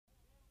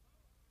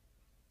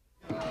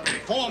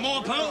4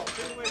 more, pal.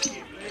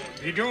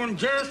 You're doing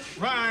just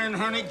fine,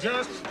 honey,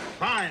 just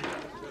fine.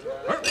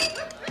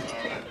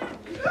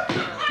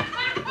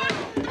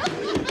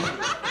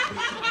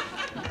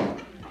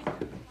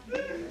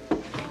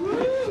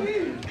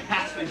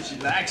 I think she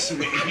likes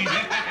me.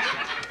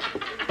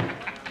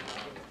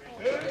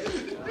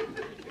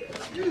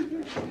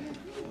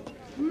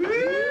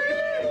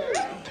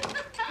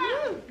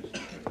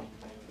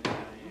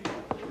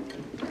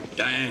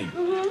 Diane,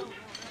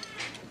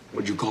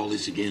 what'd you call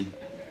this again?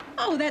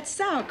 Oh, that's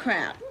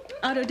sauerkraut.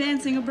 Otto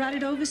Danzinger brought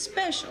it over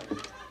special.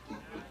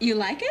 You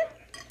like it?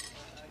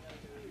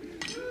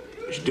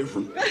 It's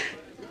different.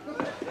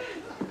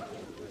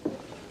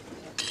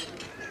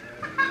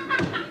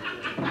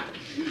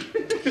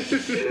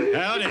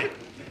 Howdy.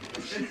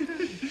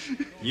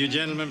 You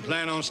gentlemen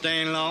plan on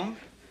staying long?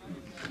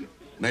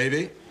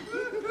 Maybe.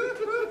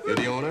 You're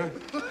the owner?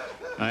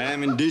 I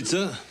am indeed,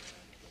 sir.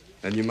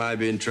 And you might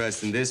be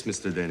interested in this,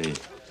 Mr. Denny.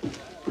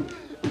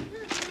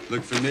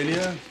 Look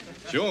familiar?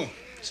 Sure.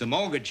 It's a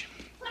mortgage.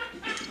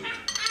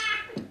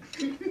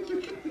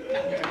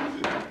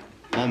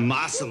 On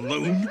my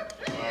saloon?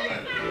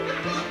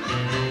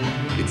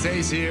 It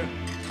says here,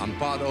 I'm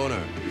part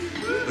owner.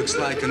 Looks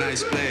like a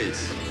nice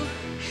place.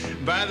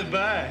 By the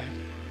by,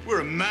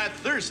 we're mad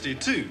thirsty,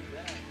 too.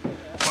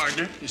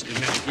 Partner, just a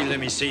minute. You let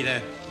me see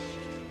that.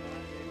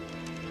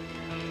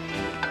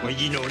 Well,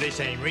 you know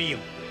this ain't real.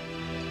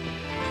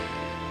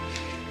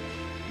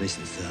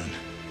 Listen, son.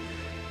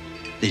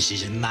 This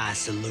is my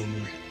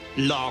saloon.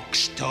 Lock,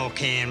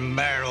 stock, and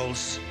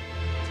barrels.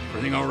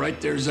 Everything all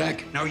right there,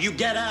 Zach? Now you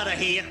get out of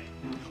here,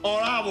 or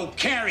I will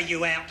carry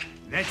you out.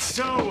 That's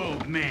so,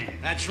 old man.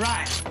 That's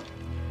right.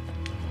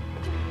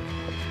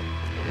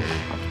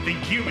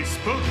 Think you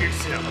misspoke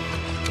yourself.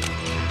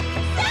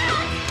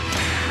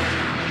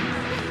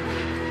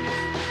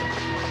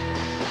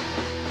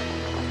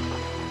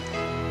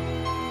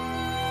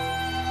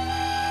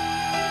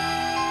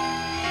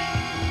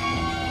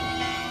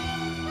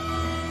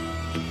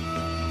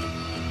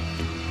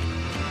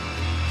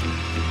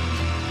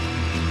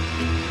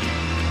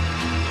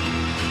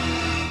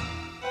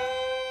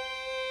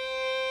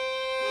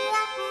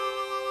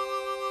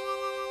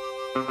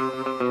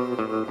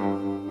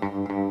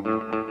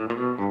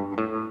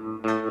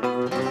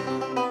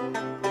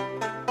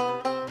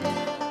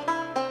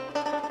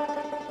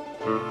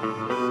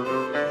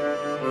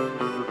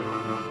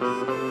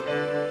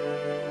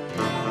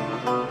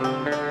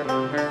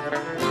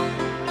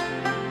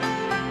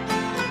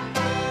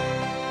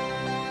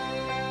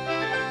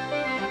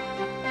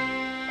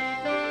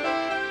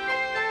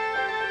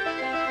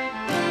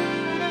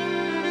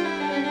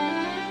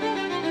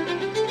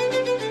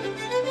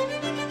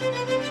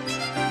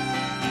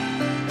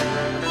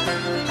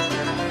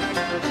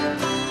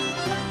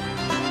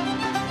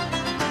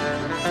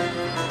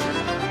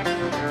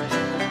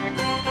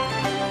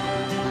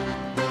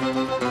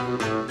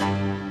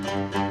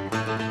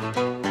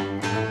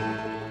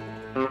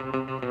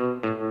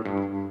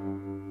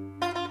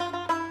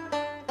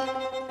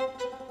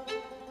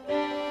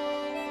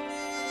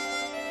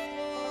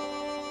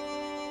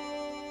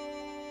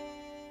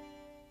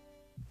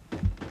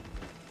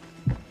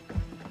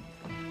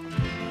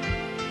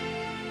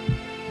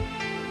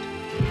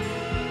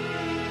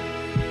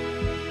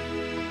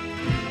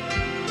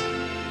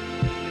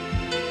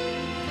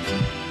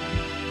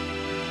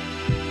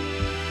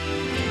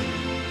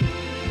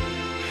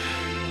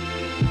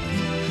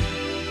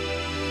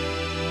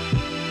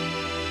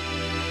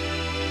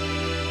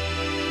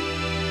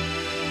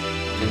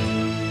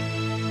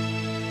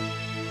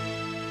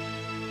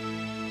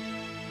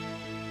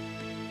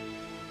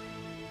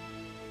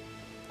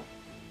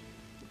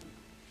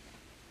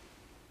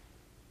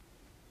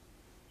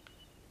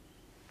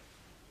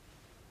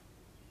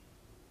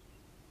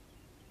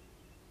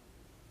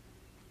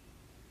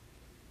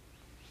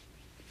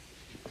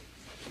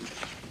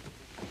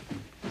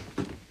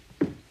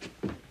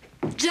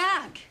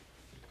 Jack!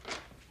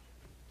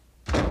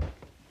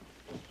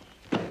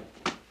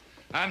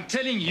 I'm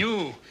telling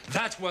you,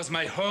 that was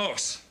my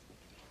horse.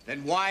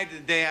 Then why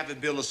did they have a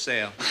bill of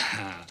sale?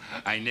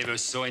 I never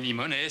saw any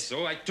money,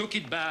 so I took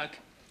it back.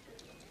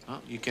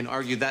 Well, you can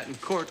argue that in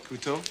court,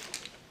 Couteau.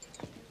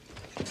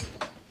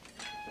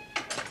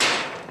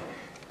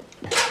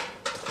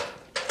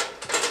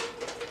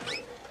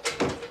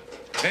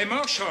 Hey,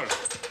 Marshal,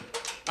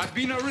 I've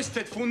been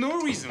arrested for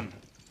no reason.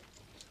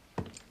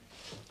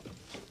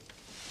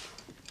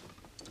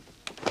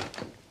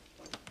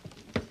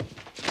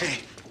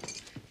 Hey,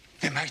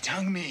 they might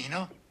hang me, you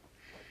know?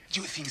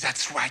 Do you think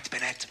that's right,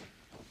 Bennett?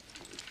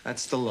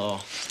 That's the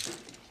law.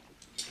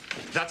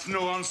 That's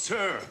no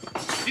answer.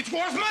 It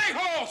was my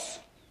horse!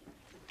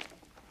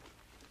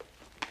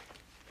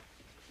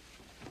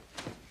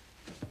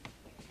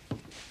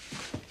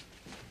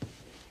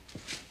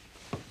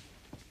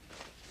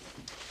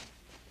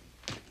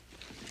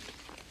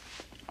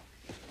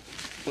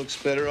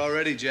 Looks better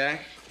already,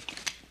 Jack.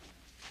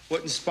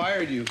 What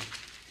inspired you?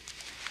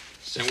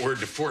 Sent word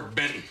to Fort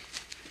Benton.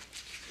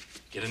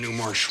 Get a new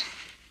marshal.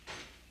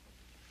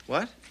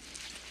 What?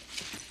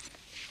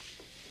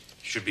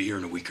 Should be here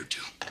in a week or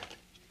two.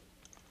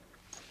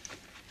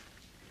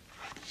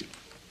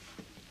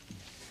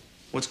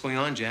 What's going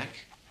on, Jack?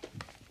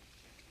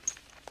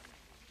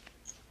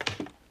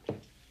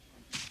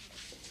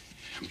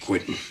 I'm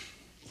quitting.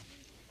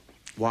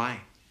 Why?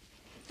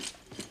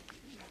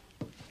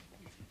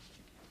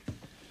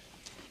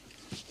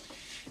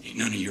 Ain't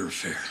none of your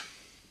affair.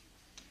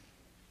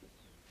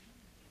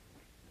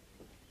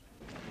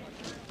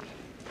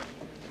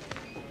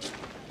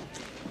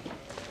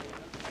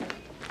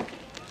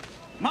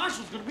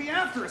 Marshall's gonna be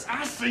after us.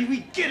 I say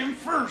we get him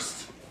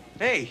first.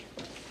 Hey,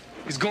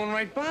 he's going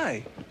right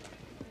by.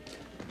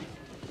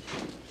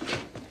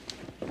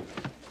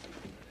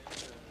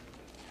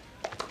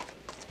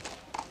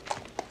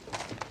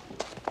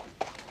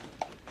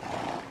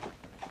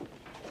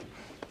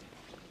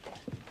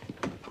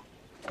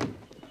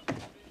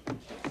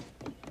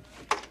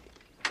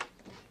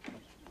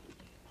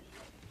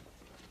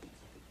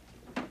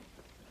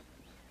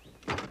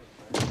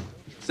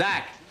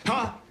 Zach!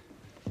 Huh?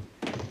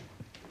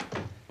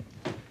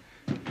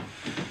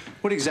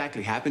 What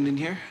exactly happened in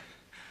here?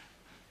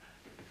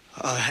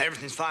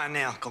 Everything's fine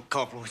now,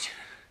 Corporal. It's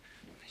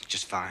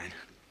just fine.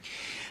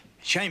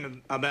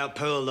 Shame about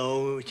Pearl,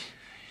 though.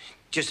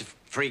 Just a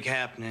freak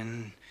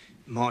happening.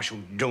 Marshall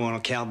drawing a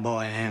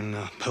cowboy, and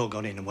Pearl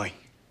got in the way.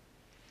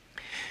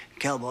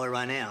 Cowboy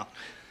ran out.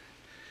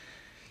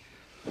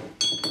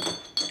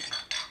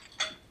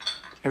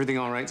 Everything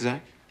all right,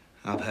 Zach?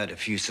 I've had a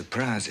few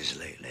surprises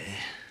lately.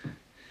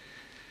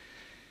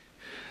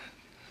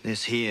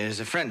 This here is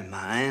a friend of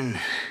mine,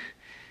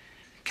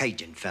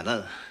 Cajun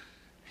fella.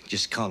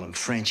 Just call him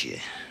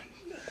Frenchie.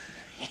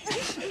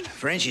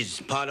 Frenchie's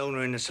part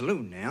owner in the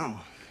saloon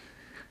now.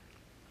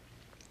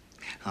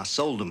 I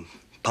sold him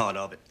part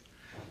of it.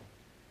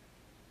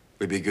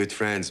 We be good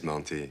friends,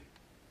 Monty.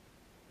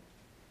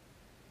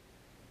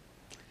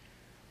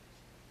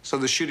 So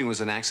the shooting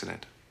was an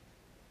accident?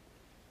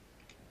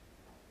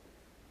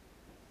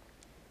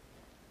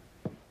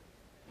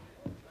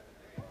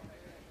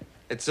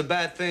 It's a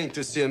bad thing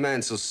to see a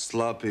man so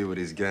sloppy with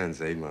his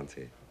guns, eh,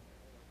 Monty?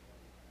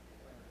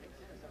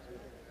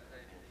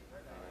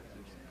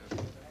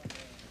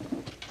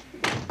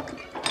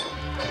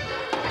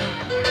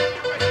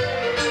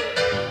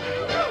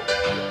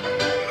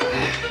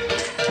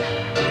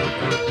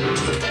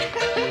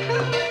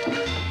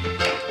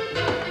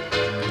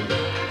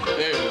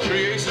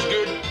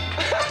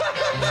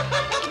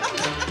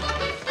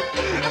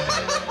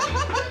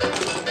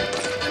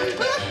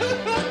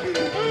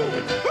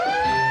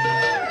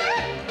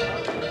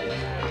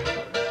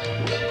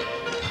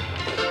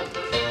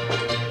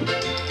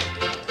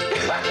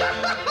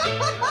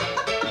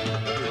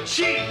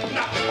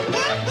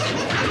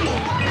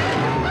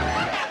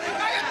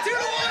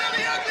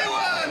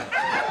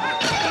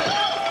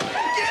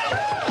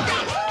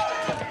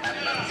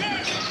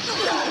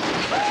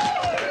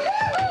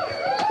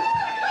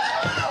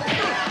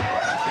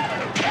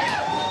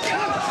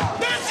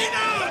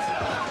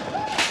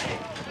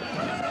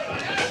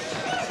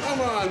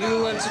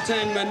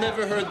 Entertainment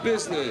never heard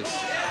business.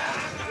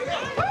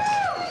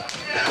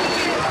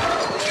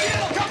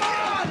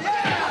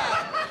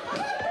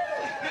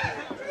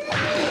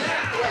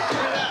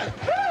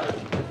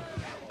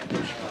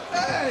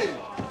 Hey!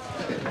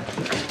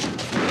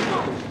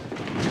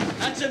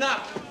 That's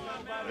enough.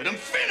 Let him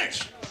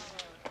finish.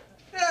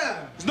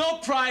 Yeah. There's no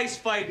prize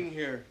fighting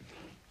here.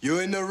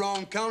 You're in the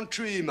wrong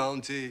country,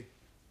 Monty.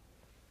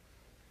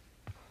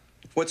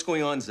 What's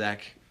going on,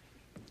 Zach?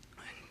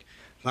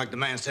 Like the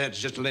man said, it's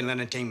just a little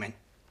entertainment.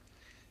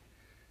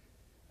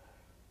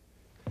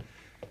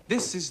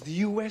 This is the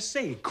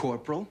USA,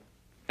 Corporal.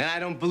 And I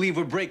don't believe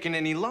we're breaking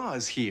any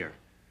laws here.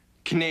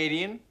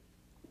 Canadian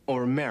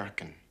or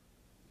American.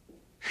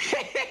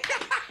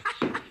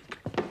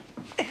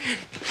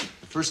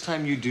 First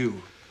time you do,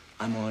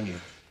 I'm on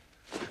you.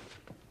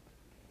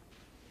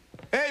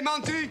 Hey,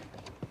 Monty!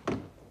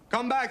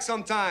 Come back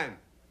sometime.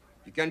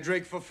 You can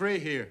drink for free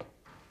here.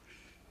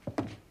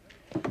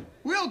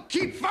 We'll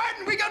keep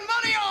fighting. We got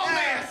money on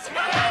this.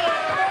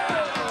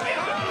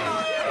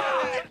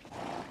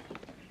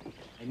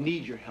 I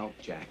need your help,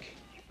 Jack.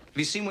 Have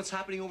you seen what's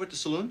happening over at the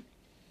saloon?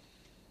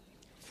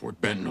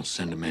 Fort Benton will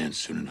send a man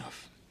soon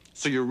enough.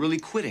 So you're really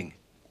quitting?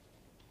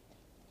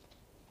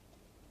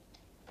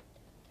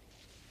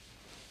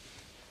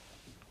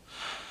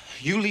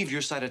 You leave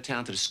your side of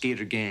town to the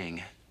skater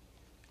gang,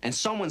 and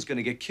someone's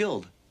gonna get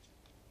killed.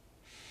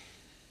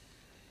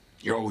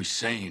 You're always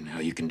saying how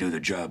you can do the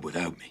job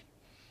without me.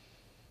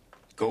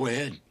 Go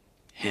ahead.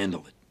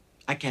 Handle it.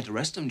 I can't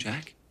arrest them,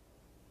 Jack.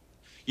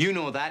 You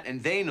know that,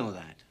 and they know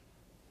that.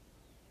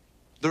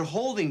 They're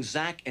holding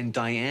Zach and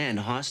Diane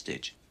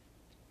hostage.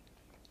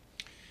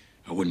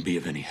 I wouldn't be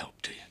of any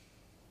help to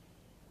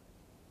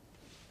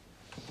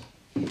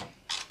you.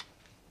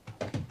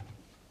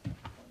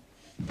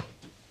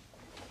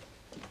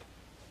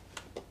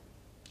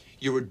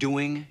 You were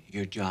doing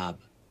your job.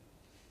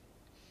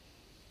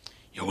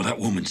 Yeah, well, that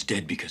woman's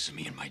dead because of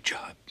me and my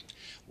job.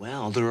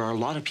 Well, there are a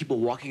lot of people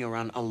walking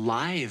around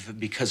alive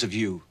because of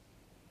you,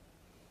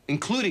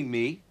 including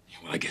me.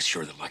 Well, I guess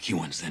you're the lucky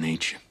ones then,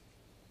 ain't you?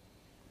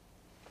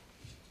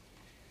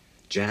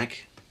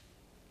 Jack,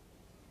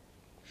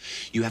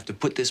 you have to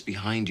put this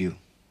behind you.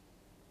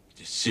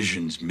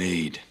 Decision's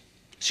made.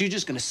 So you're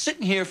just gonna sit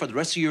in here for the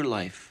rest of your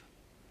life?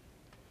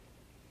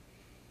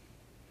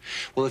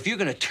 Well, if you're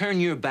gonna turn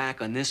your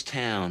back on this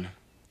town,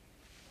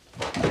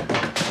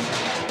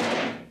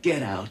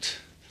 get out.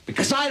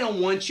 Because I don't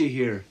want you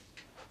here.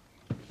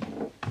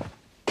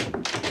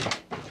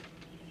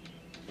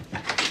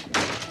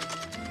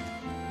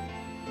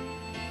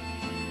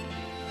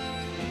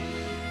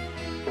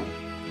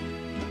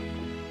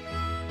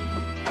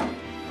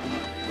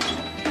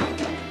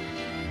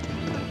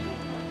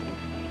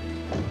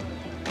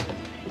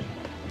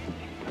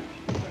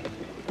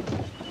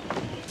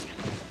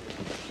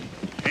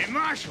 Hey,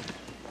 Marshal.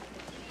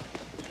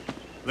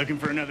 Looking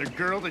for another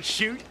girl to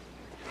shoot?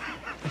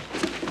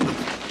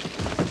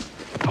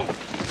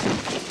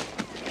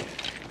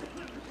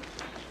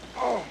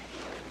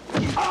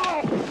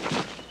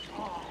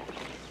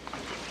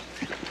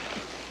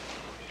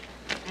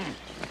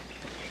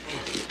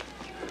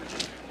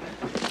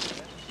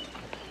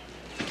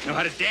 Know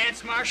how to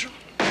dance, Marshal?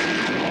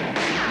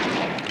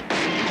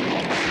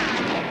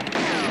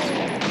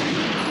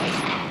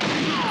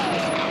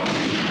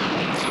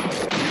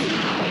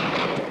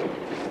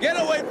 Get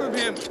away from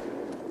him!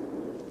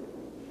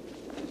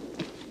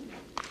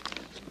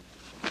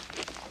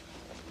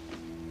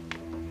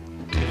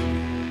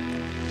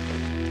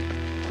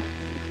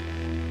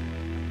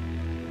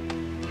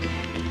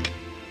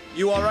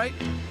 You all right?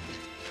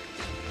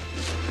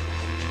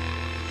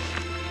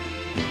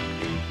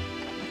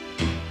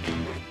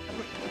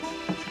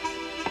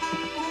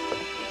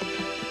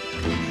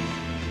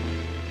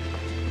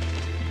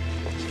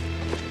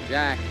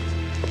 Jack.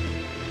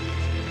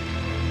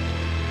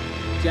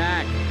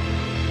 Jack.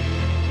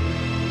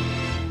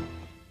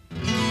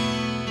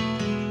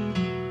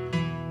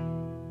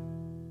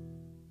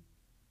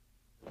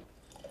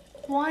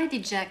 Why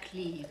did Jack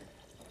leave?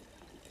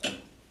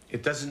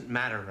 It doesn't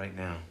matter right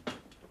now.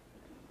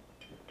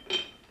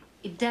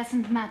 It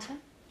doesn't matter?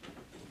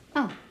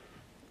 Oh.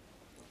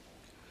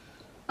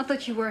 I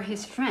thought you were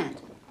his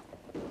friend.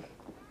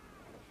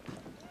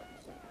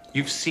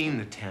 You've seen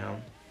the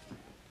town.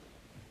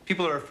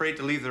 People are afraid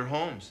to leave their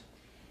homes.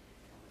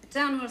 The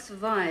town will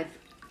survive.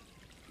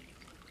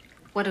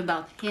 What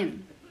about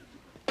him?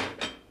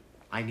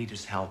 I need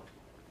his help.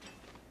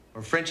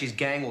 Or Frenchie's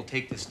gang will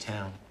take this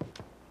town.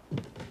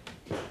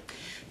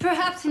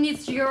 Perhaps he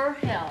needs your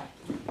help.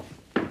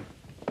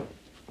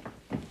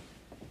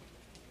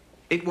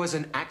 It was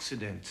an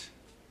accident.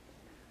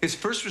 His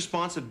first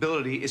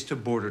responsibility is to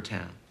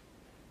Bordertown.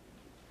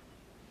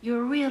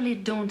 You really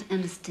don't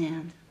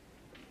understand,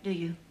 do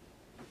you?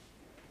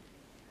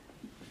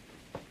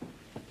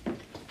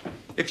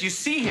 If you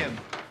see him,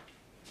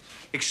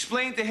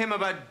 explain to him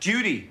about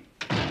duty.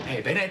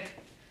 Hey, Bennett.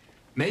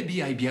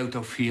 Maybe I be out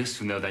of here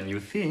sooner than you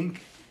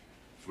think.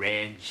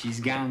 French is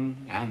gone,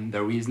 and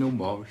there is no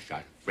more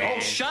shot. Oh,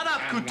 shut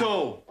up,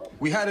 Couteau!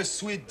 We had a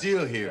sweet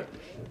deal here.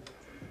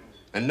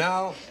 And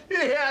now? He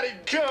had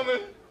it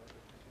coming.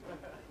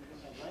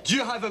 Do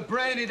you have a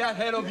brain in that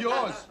head of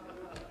yours?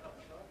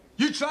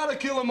 You try to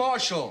kill a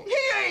marshal. He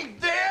ain't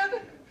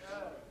dead.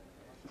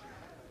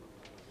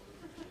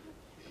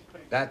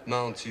 That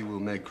Mountie will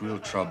make real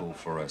trouble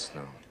for us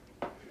now.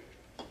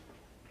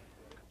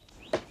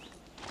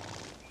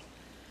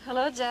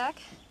 Hello,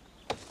 Jack.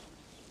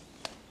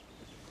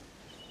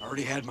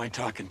 Already had my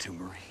talking to,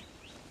 Marie.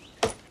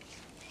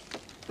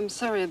 I'm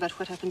sorry about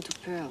what happened to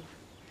Pearl.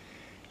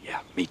 Yeah,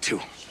 me too.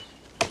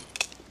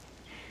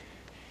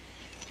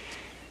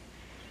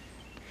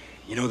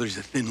 You know, there's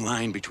a thin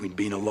line between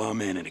being a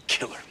lawman and a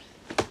killer.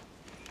 I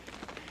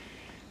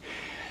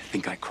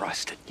think I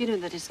crossed it. You know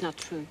that it's not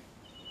true.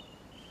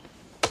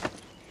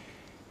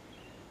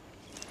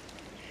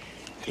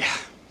 Yeah,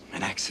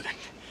 an accident.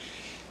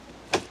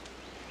 I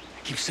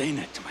keep saying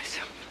that to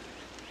myself.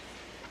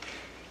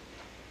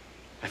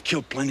 I've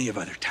killed plenty of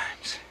other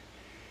times.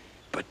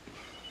 But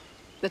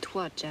But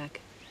what, Jack?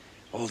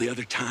 all the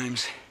other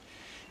times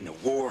in the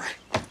war,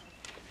 in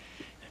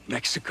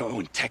Mexico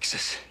and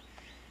Texas,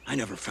 I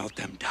never felt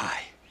them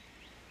die.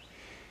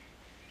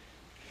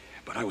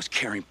 But I was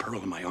carrying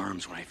Pearl in my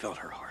arms when I felt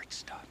her heart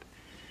stop.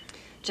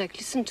 Jack,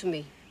 listen to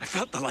me. I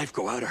felt the life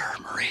go out of her,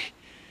 Marie.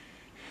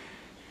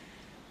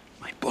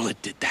 My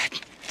bullet did that.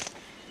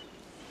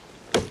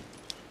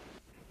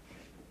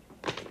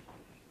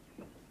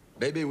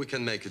 Maybe we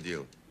can make a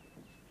deal.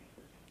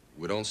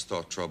 We don't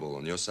start trouble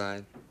on your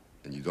side,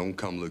 and you don't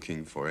come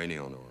looking for any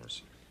on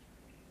ours.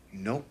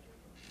 Nope.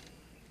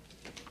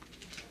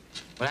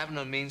 What happened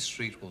on Main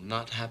Street will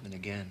not happen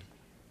again.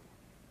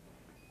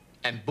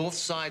 And both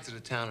sides of the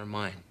town are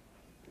mine.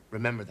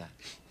 Remember that.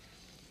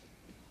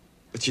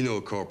 But you know,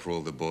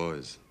 Corporal, the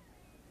boys,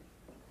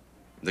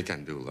 they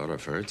can do a lot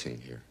of hurting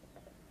here.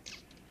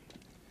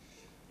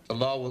 The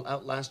law will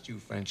outlast you,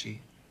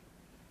 Frenchie.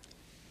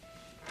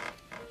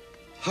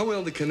 How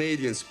will the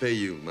Canadians pay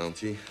you,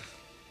 Mountie?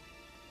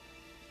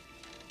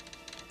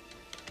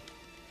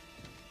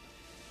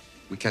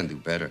 We can do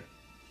better.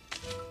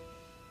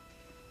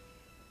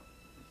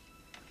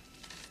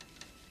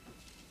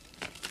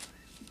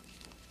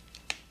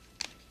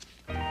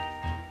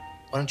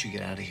 don't you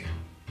get out of here?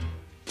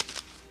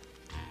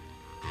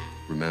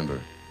 Remember,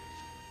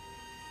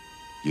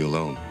 you're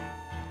alone.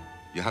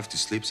 You have to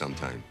sleep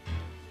sometime.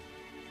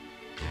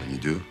 When you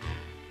do,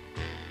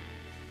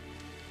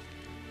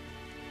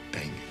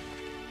 bang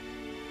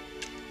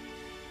it.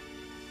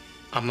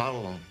 I'm not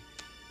alone.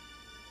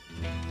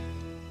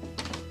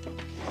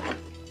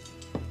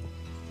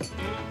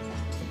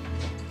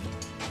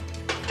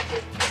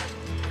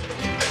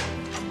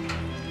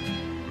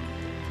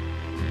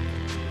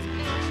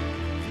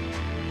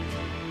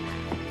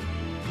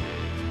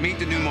 Meet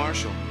the new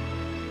marshal.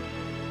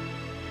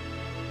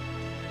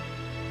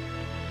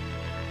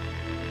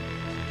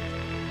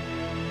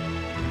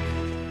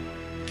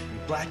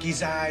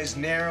 Blackie's eyes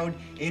narrowed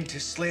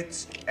into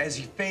slits as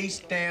he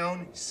faced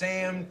down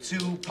Sam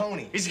 2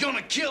 Pony. He's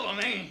gonna kill him,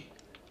 ain't he?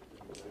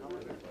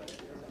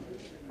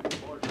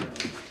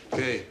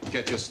 Okay,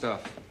 get your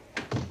stuff.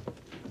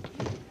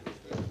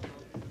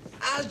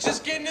 I was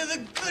just getting to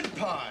the good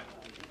part.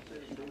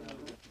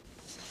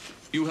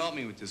 You help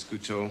me with this,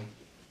 Couteau,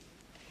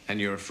 and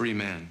you're a free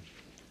man.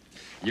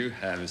 You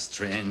have a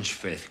strange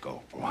faith,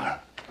 Corporal.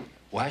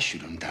 Why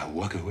shouldn't I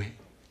walk away?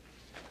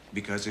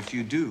 Because if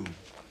you do,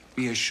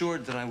 be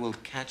assured that I will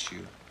catch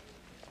you,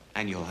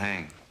 and you'll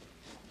hang.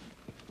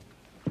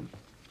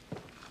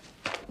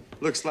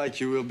 Looks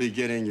like you will be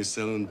getting your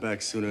saloon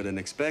back sooner than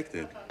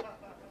expected.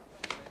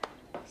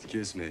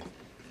 Excuse me.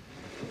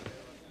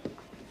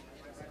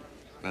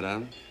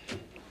 Madame,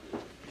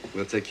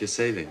 we'll take your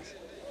savings.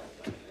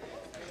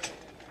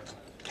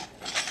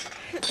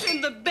 It's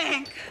in the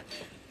bank.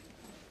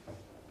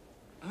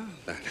 Oh,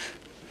 then.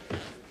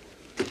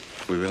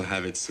 We will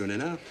have it soon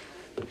enough.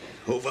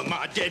 Over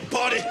my dead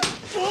body!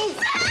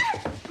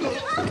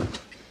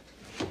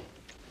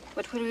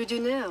 What will you do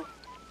now?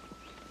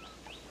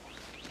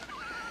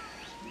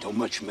 Don't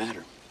much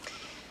matter.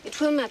 It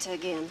will matter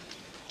again.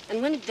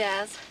 And when it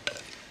does,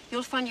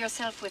 you'll find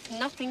yourself with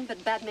nothing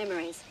but bad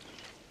memories.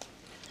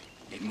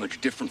 Ain't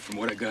much different from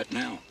what I got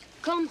now.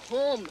 Come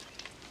home.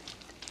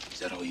 Is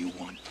that all you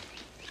want?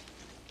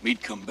 Me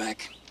to come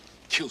back,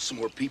 kill some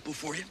more people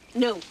for you?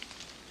 No.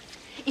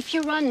 If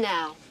you run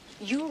now,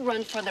 you'll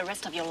run for the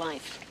rest of your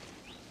life.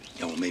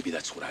 Yeah, well, maybe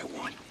that's what I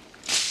want.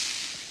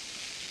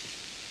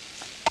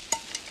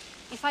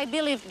 If I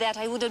believed that,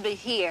 I wouldn't be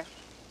here.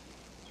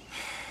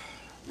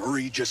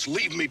 Marie, just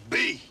leave me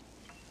be.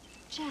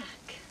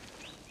 Jack,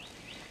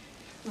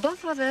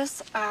 both of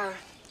us are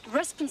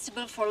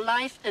responsible for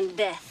life and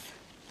death.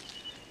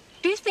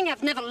 Do you think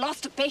I've never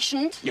lost a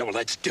patient? Yeah, well,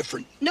 that's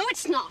different. No,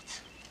 it's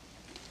not.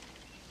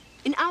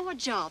 In our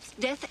jobs,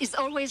 death is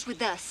always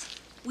with us.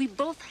 We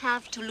both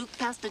have to look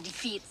past the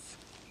defeats.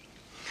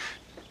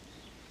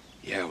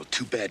 Yeah, well,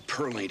 too bad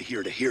Pearl ain't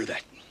here to hear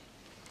that.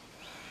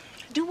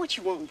 Do what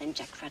you want then,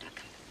 Jack Craddock.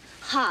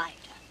 Hide.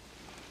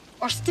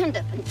 Or stand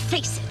up and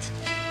face it.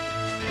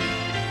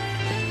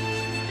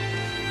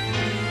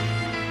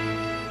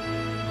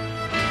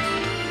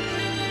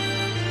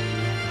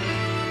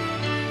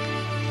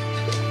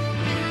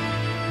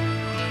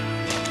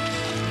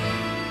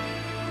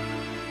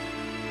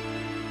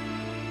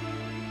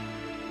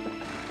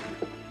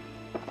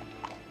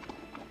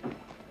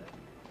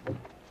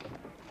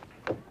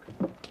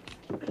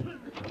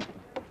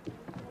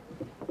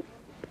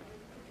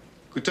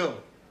 Couteau.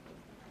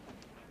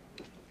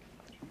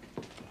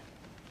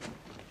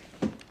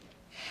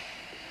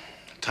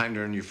 Time to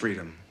earn your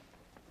freedom.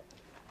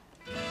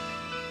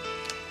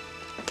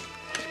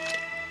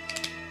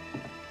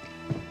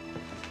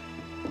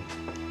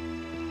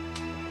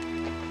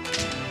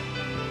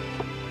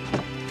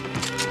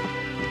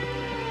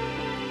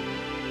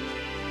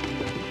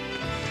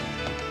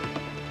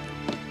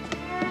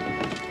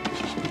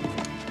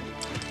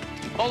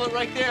 Hold it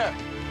right there.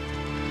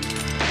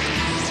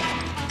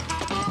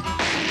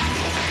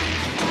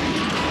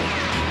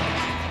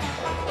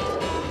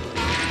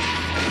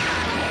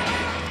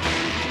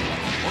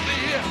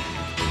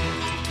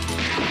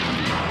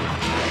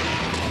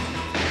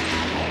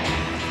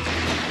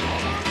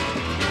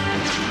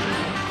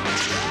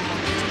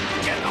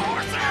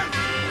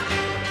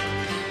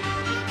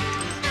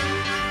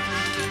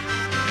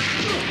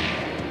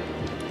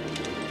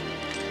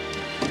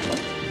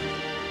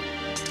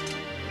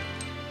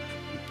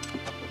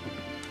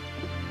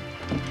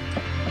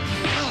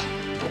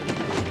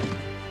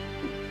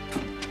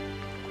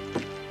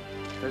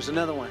 There's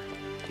another one.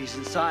 He's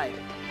inside.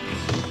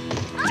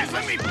 Just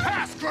let me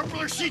pass,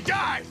 Corporal, or she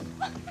dies!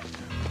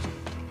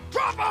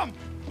 Drop him!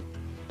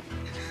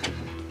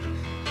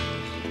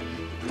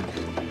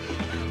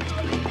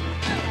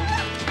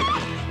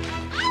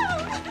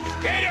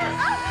 Get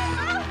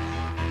her!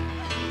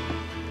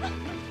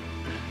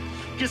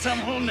 Guess I'm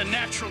holding a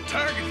natural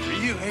target for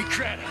you, hey,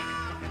 Craddock?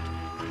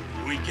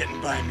 You ain't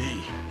getting by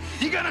me.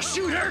 You gonna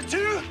shoot her,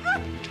 too?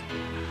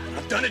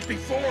 I've done it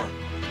before.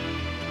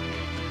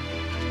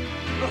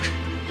 Look,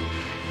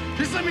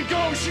 just let me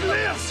go. She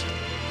lives.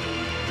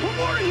 What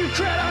more are you,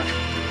 Craddock?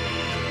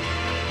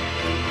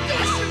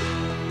 Don't shoot!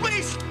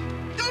 Please,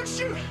 don't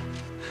shoot!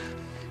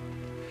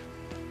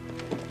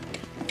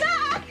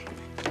 Doc!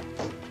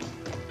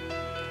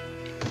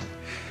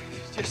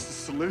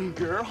 young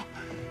girl.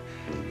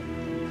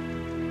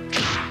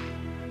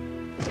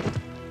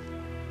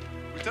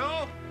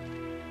 Couteau!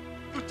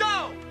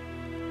 Couteau!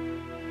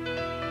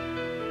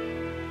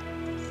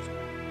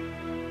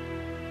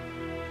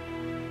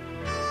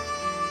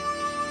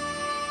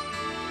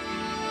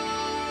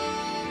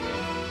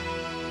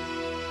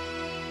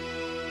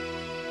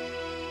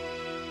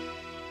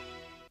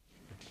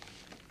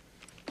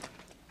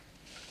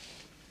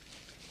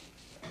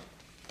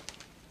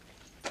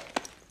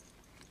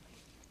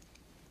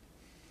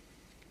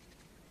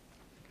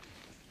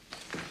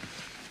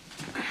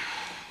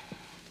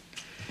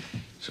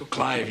 So,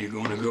 Clive, you're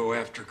going to go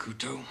after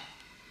Couteau?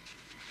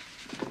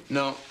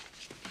 No.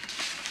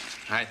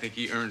 I think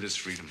he earned his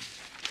freedom.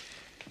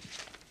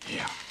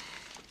 Yeah.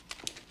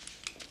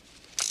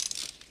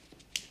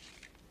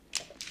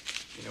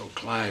 You know,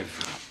 Clive,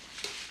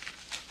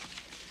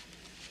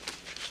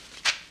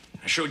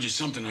 I showed you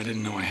something I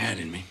didn't know I had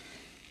in me.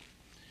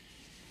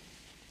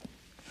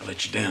 I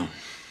let you down.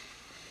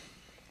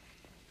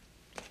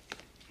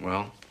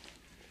 Well,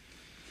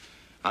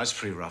 I was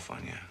pretty rough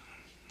on you.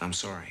 I'm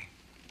sorry.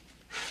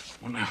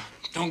 Well, now,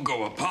 don't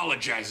go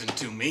apologizing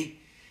to me.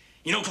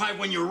 You know, Clive,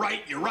 when you're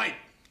right, you're right.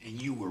 And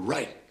you were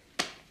right.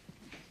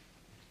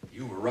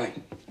 You were right.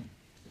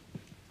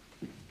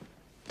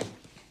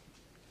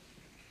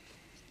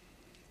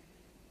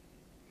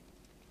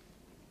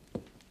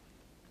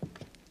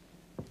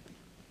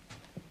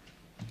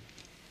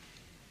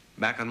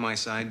 Back on my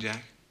side,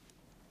 Jack?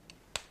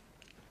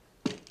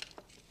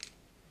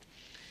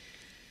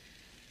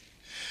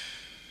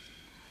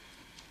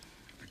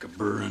 Like a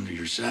burr under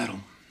your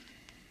saddle.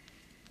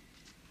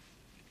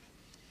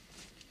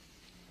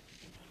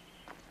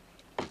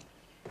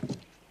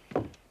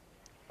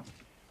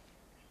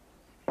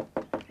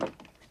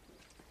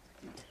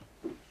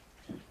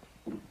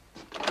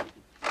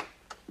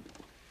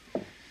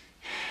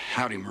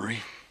 Howdy, Marie.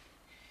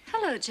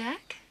 Hello,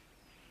 Jack.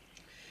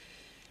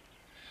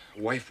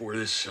 Wife wore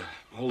this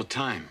all the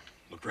time.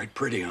 Looked right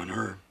pretty on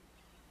her.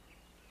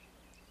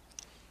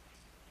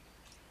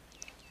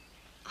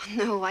 Oh,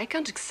 no, I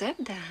can't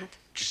accept that.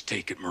 Just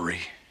take it,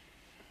 Marie.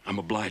 I'm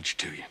obliged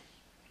to you.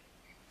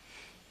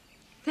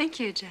 Thank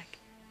you, Jack.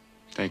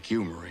 Thank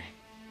you, Marie.